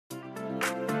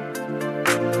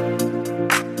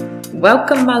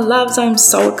Welcome, my loves. I'm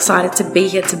so excited to be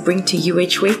here to bring to you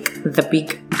each week the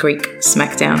Big Greek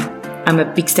Smackdown. I'm a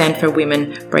big stand for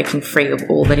women breaking free of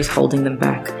all that is holding them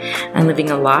back and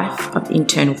living a life of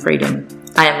internal freedom.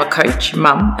 I am a coach,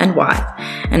 mum and wife,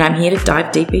 and I'm here to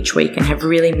dive deep each week and have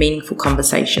really meaningful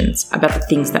conversations about the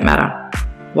things that matter.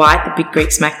 Why the Big Greek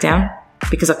Smackdown?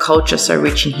 Because a culture so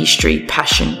rich in history,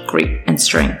 passion, grit and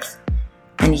strength.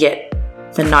 And yet,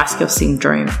 the nice girl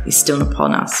syndrome is still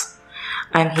upon us.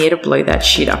 I'm here to blow that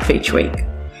shit up each week.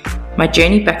 My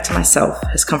journey back to myself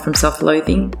has come from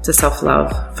self-loathing to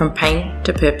self-love, from pain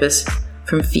to purpose,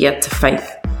 from fear to faith.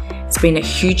 It's been a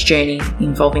huge journey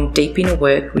involving deep inner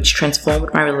work which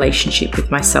transformed my relationship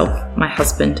with myself, my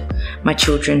husband, my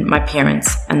children, my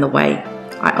parents, and the way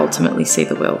I ultimately see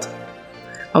the world.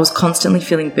 I was constantly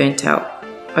feeling burnt out,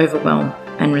 overwhelmed,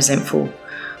 and resentful,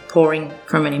 pouring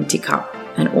from an empty cup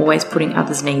and always putting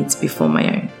others' needs before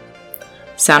my own.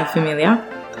 Sound familiar?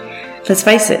 Let's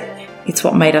face it, it's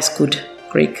what made us good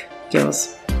Greek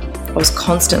girls. I was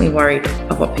constantly worried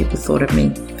of what people thought of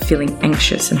me, feeling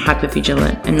anxious and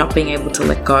hypervigilant and not being able to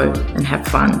let go and have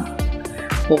fun.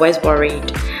 Always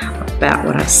worried about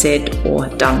what I said or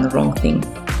had done the wrong thing.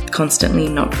 Constantly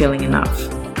not feeling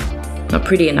enough. Not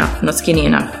pretty enough, not skinny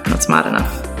enough, not smart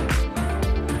enough.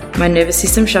 My nervous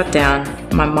system shut down.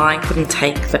 My mind couldn't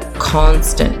take the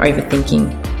constant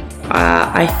overthinking.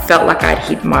 I felt like I'd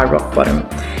hit my rock bottom.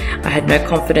 I had no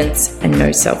confidence and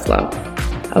no self-love.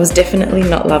 I was definitely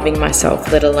not loving myself,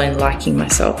 let alone liking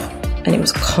myself, and it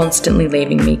was constantly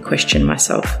leaving me question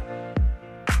myself.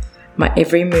 My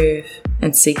every move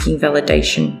and seeking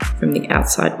validation from the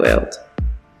outside world.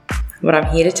 What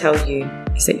I'm here to tell you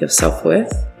is that your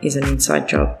self-worth is an inside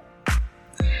job.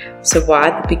 So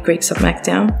why the Big Greek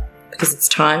Smackdown? Because it's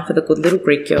time for the good little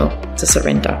Greek girl to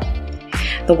surrender.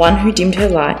 The one who dimmed her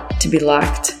light to be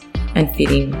liked and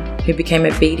fit in, who became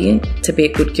obedient to be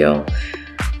a good girl.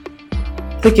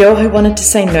 The girl who wanted to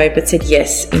say no but said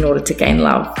yes in order to gain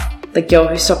love. The girl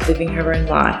who stopped living her own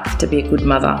life to be a good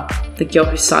mother. The girl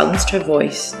who silenced her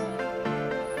voice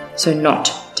so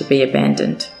not to be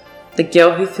abandoned. The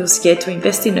girl who feels scared to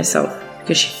invest in herself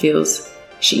because she feels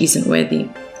she isn't worthy.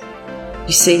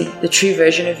 You see, the true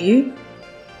version of you,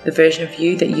 the version of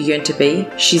you that you yearn to be,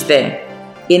 she's there.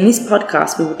 In this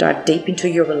podcast, we will dive deep into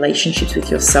your relationships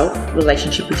with yourself,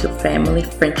 relationship with your family,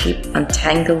 friendship,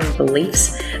 untangling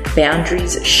beliefs,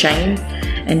 boundaries, shame,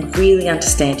 and really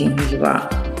understanding who you are.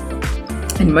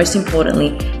 And most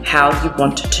importantly, how you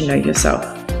want to know yourself.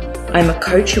 I'm a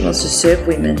coach who wants to serve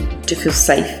women to feel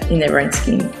safe in their own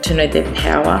skin, to know their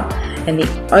power, and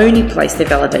the only place their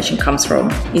validation comes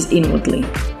from is inwardly.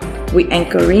 We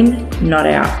anchor in, not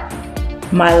out.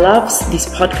 My loves, this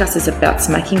podcast is about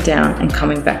smacking down and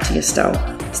coming back to yourself,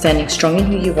 standing strong in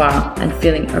who you are and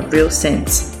feeling a real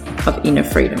sense of inner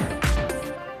freedom.